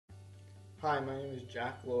Hi, my name is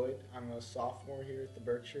Jack Lloyd. I'm a sophomore here at the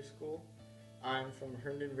Berkshire School. I'm from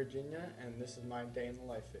Herndon, Virginia, and this is my day in the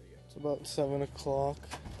life video. It's about 7 o'clock,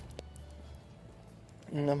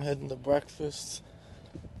 and I'm heading to breakfast.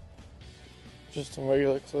 Just in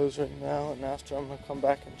regular clothes right now, and after I'm going to come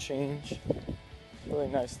back and change. Really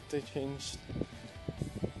nice that they changed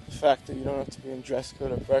the fact that you don't have to be in dress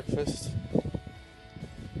code at breakfast.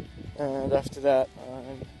 And after that,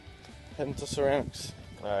 I'm heading to ceramics.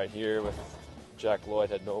 Alright, here with Jack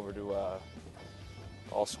Lloyd heading over to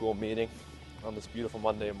all-school meeting on this beautiful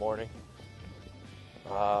Monday morning.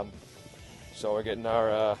 So we're getting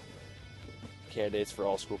our candidates for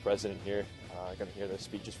all-school president here. Going to hear their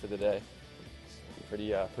speeches for the day.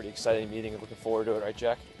 Pretty exciting meeting. Looking forward to it, right,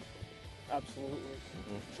 Jack? Absolutely.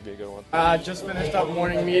 Should be a good one. Just finished up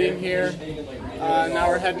morning meeting here. Now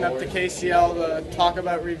we're heading up to KCL to talk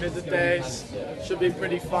about revisit days. Should be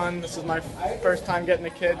pretty fun. This is my first time getting a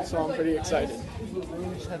kid, so I'm pretty excited.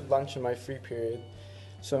 I just had lunch in my free period.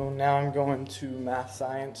 So now I'm going to math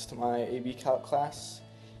science to my AB Calc class.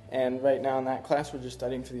 And right now in that class we're just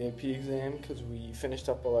studying for the AP exam because we finished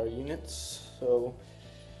up all our units. So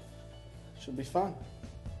should be fun.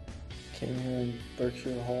 Came here in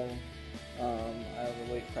Berkshire Hall. I have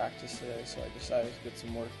a late practice today, so I decided to get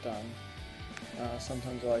some work done.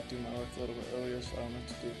 Sometimes I like to do my work a little bit earlier so I don't have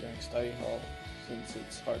to do it during study hall, since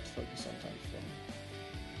it's hard to focus sometimes for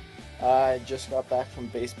me. I just got back from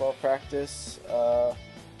baseball practice.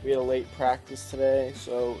 We had a late practice today,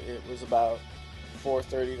 so it was about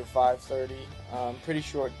 4:30 to 5:30. Pretty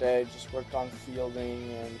short day, just worked on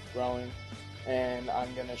fielding and throwing, and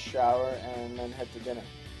I'm going to shower and then head to dinner.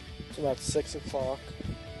 It's about 6 o'clock.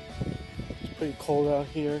 Pretty cold out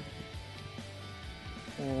here,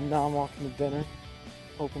 and now I'm walking to dinner,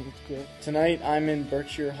 hoping it's good. Tonight I'm in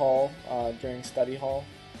Berkshire Hall during study hall.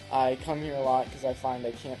 I come here a lot because I find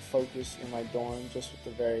I can't focus in my dorm just with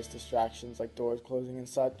the various distractions like doors closing and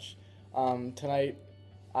such. Tonight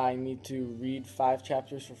I need to read 5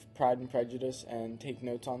 chapters for Pride and Prejudice and take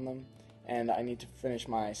notes on them, and I need to finish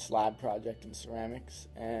my slab project in ceramics,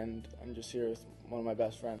 and I'm just here with one of my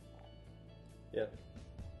best friends. Yeah.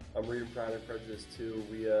 I'm reading Pride and Prejudice too.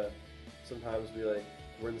 Sometimes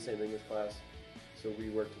we're in the same English class, so we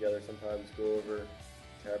work together sometimes, go over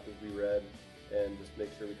chapters we read, and just make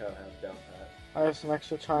sure we kind of have it down pat. I have some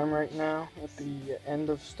extra time right now at the end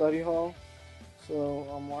of study hall, so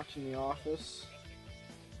I'm watching The Office.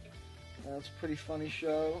 And it's a pretty funny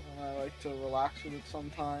show, and I like to relax with it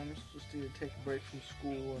sometimes, just to take a break from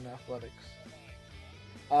school and athletics.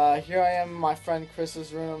 Here I am in my friend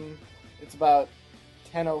Chris's room. It's about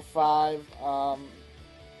 10:05.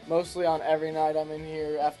 Mostly on every night I'm in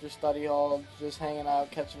here after study hall, just hanging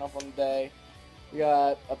out, catching up on the day. We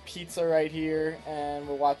got a pizza right here, and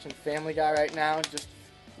we're watching Family Guy right now.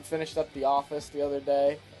 We finished up The Office the other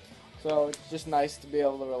day, so it's just nice to be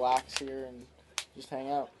able to relax here and just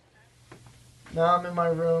hang out. Now I'm in my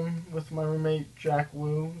room with my roommate Jack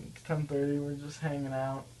Wu. It's 10:30. We're just hanging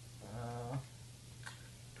out.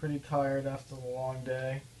 Pretty tired after the long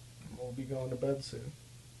day. We'll be going to bed soon.